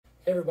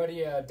Hey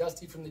everybody,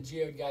 Dusty from the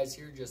Geode guys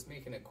here, just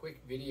making a quick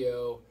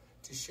video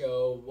to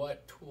show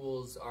what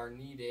tools are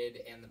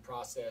needed and the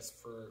process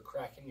for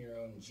cracking your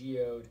own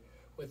geode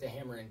with a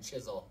hammer and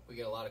chisel. We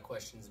get a lot of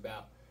questions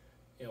about,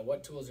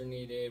 what tools are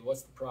needed,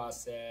 what's the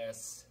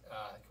process,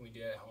 can we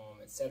do it at home,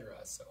 etc.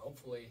 So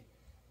hopefully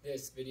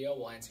this video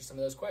will answer some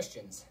of those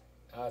questions.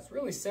 It's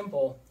really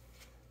simple.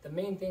 The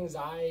main things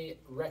I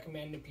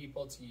recommend to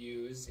people to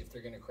use if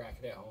they're going to crack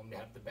it at home to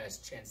have the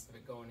best chance of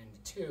it going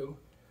into two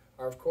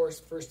are, of course,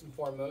 first and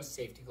foremost,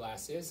 safety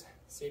glasses.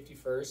 Safety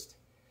first.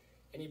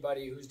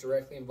 Anybody who's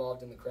directly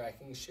involved in the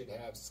cracking should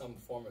have some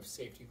form of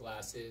safety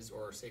glasses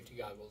or safety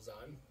goggles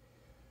on.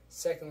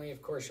 Secondly,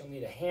 of course, you'll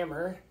need a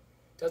hammer.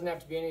 Doesn't have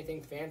to be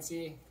anything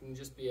fancy. It can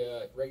just be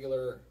a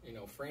regular,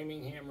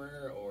 framing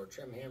hammer or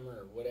trim hammer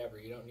or whatever.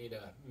 You don't need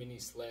a mini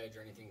sledge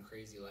or anything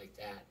crazy like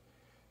that.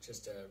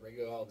 Just a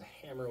regular old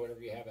hammer,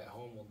 whatever you have at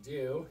home will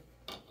do.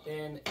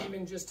 Then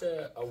even just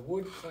a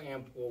wood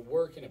clamp will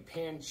work in a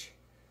pinch.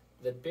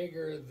 The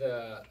bigger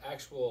the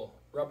actual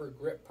rubber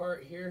grip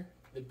part here,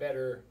 the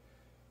better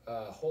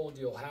hold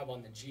you'll have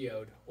on the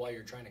geode while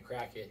you're trying to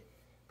crack it.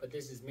 But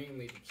this is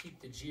mainly to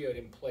keep the geode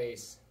in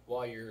place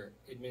while you're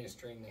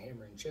administering the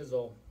hammer and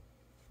chisel.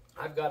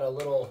 I've got a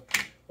little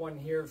one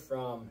here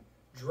from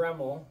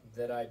Dremel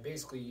that I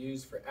basically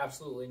use for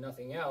absolutely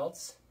nothing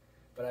else,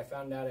 but I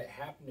found out it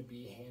happened to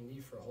be handy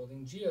for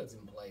holding geodes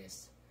in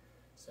place.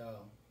 So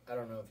I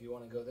don't know if you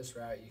want to go this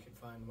route, you can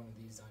find one of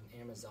these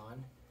on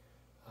Amazon.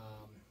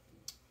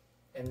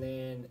 And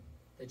then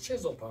the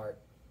chisel part,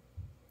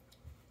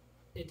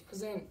 it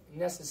doesn't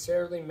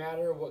necessarily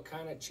matter what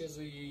kind of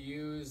chisel you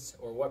use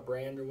or what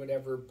brand or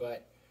whatever,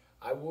 but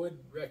I would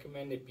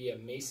recommend it be a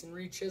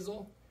masonry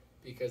chisel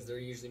because they're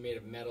usually made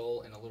of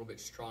metal and a little bit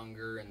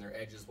stronger and their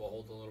edges will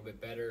hold a little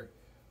bit better.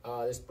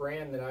 This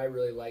brand that I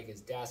really like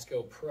is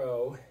Dasco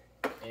Pro,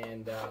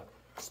 and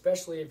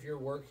especially if you're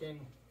working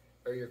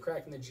or you're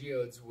cracking the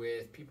geodes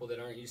with people that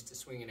aren't used to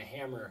swinging a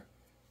hammer,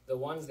 the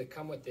ones that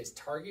come with this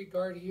target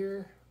guard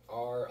here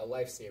are a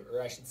lifesaver,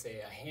 or I should say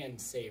a hand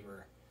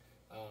saver,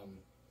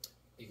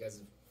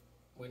 because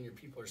when your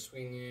people are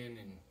swinging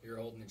and you're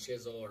holding the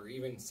chisel, or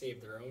even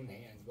save their own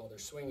hands while they're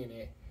swinging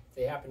it, if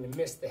they happen to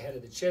miss the head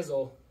of the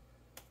chisel,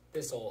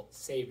 this will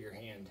save your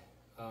hand.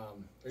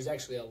 There's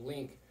actually a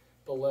link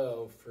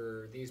below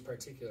for these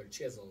particular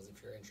chisels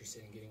if you're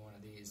interested in getting one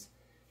of these.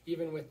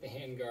 Even with the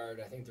hand guard,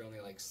 I think they're only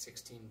like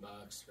 16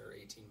 bucks or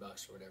 18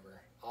 bucks or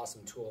whatever.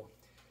 Awesome tool.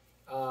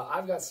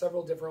 I've got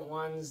several different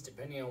ones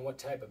depending on what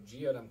type of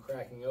geode I'm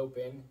cracking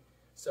open.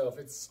 So if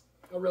it's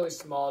a really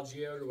small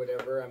geode or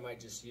whatever, I might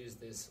just use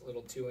this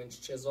little 2-inch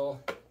chisel.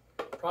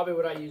 Probably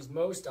what I use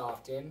most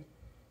often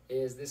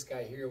is this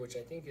guy here, which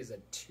I think is a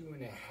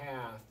 2.5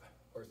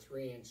 or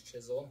 3-inch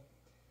chisel.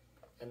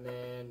 And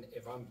then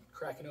if I'm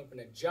cracking open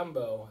a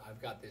jumbo,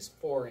 I've got this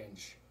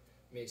 4-inch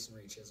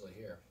masonry chisel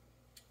here.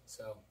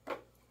 So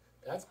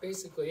that's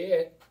basically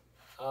it.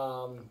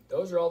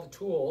 Those are all the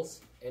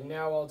tools, and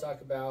now I'll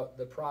talk about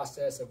the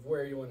process of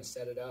where you want to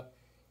set it up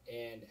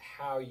and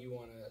how you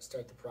want to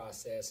start the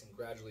process and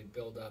gradually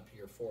build up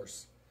your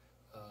force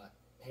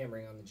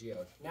hammering on the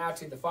geode. Now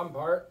to the fun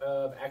part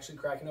of actually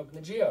cracking open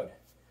the geode.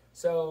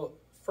 So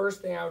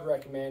first thing I would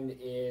recommend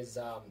is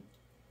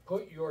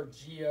put your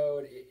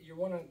geode, you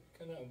want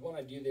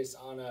to do this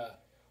on a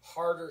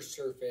harder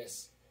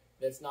surface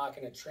that's not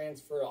going to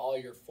transfer all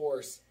your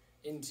force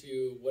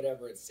into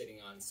whatever it's sitting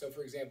on. So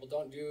for example,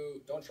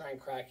 don't try and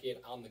crack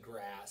it on the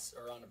grass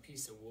or on a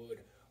piece of wood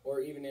or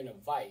even in a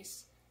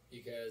vise,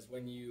 because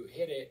when you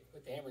hit it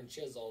with the hammer and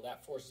chisel,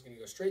 that force is going to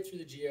go straight through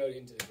the geode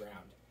into the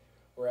ground.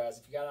 Whereas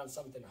if you got on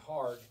something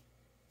hard,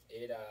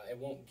 it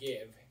won't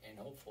give, and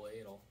hopefully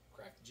it'll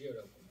crack the geode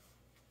open.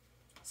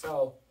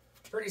 So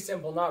pretty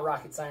simple, not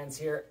rocket science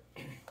here.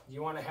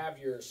 You want to have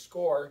your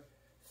score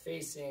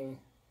facing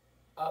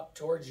up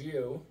towards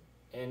you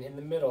and in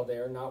the middle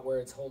there, not where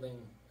it's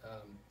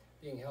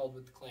being held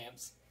with the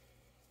clamps.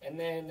 And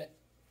then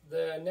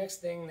the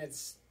next thing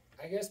that's,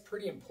 I guess,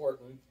 pretty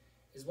important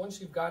is once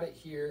you've got it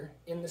here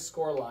in the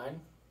score line,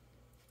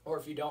 or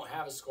if you don't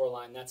have a score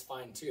line, that's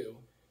fine too.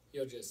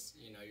 You'll just,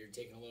 you're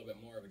taking a little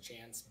bit more of a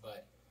chance,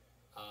 but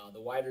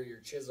the wider your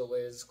chisel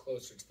is,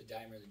 closer to the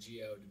diameter of the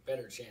geode, the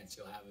better chance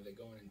you'll have of it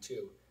going in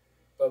two.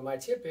 But my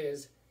tip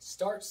is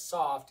start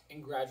soft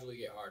and gradually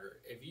get harder.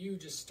 If you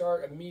just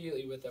start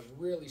immediately with a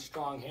really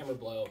strong hammer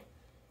blow,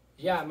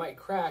 yeah, it might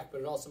crack,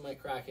 but it also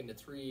might crack into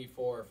 3,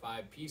 4, or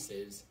 5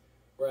 pieces.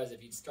 Whereas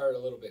if you'd start a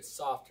little bit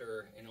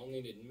softer and only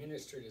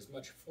administered as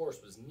much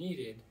force was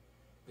needed,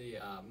 the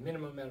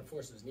minimum amount of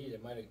force was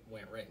needed might have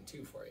went right in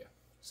two for you.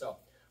 So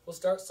we'll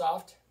start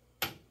soft.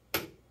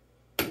 And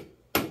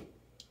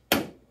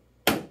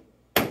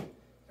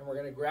we're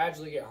going to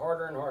gradually get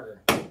harder and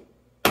harder.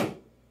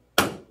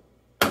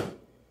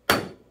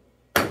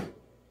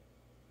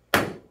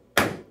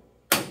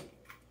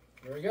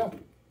 There we go.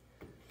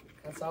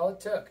 That's all it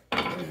took.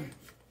 And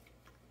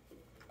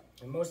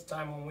most of the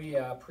time when we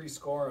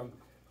pre-score them,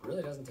 it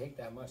really doesn't take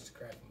that much to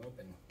crack them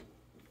open.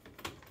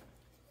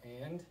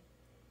 And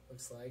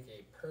looks like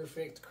a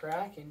perfect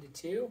crack into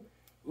two.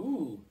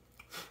 Ooh,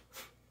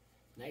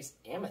 nice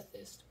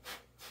amethyst.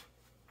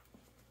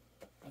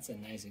 That's a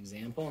nice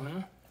example,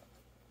 huh?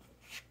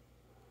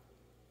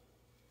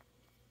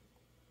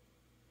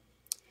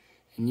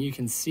 And you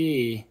can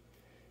see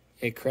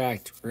it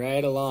cracked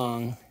right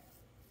along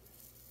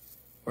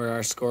where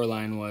our score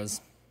line was.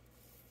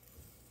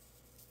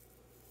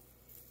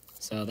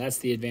 So that's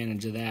the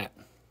advantage of that.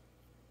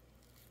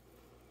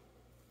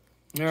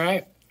 All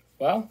right,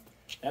 well,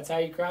 that's how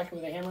you crack it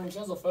with a hammer and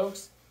chisel,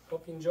 folks.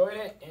 Hope you enjoyed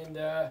it,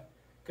 and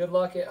good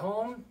luck at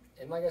home.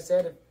 And like I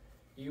said, if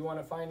you want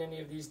to find any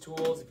of these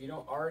tools, if you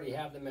don't already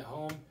have them at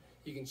home,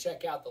 you can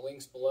check out the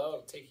links below.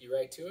 It'll take you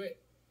right to it.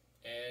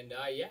 And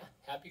yeah,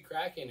 happy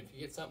cracking. If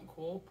you get something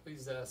cool,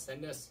 please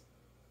send us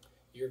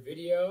your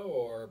video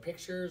or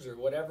pictures or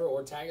whatever,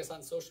 or tag us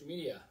on social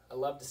media. I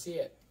love to see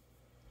it.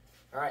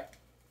 All right.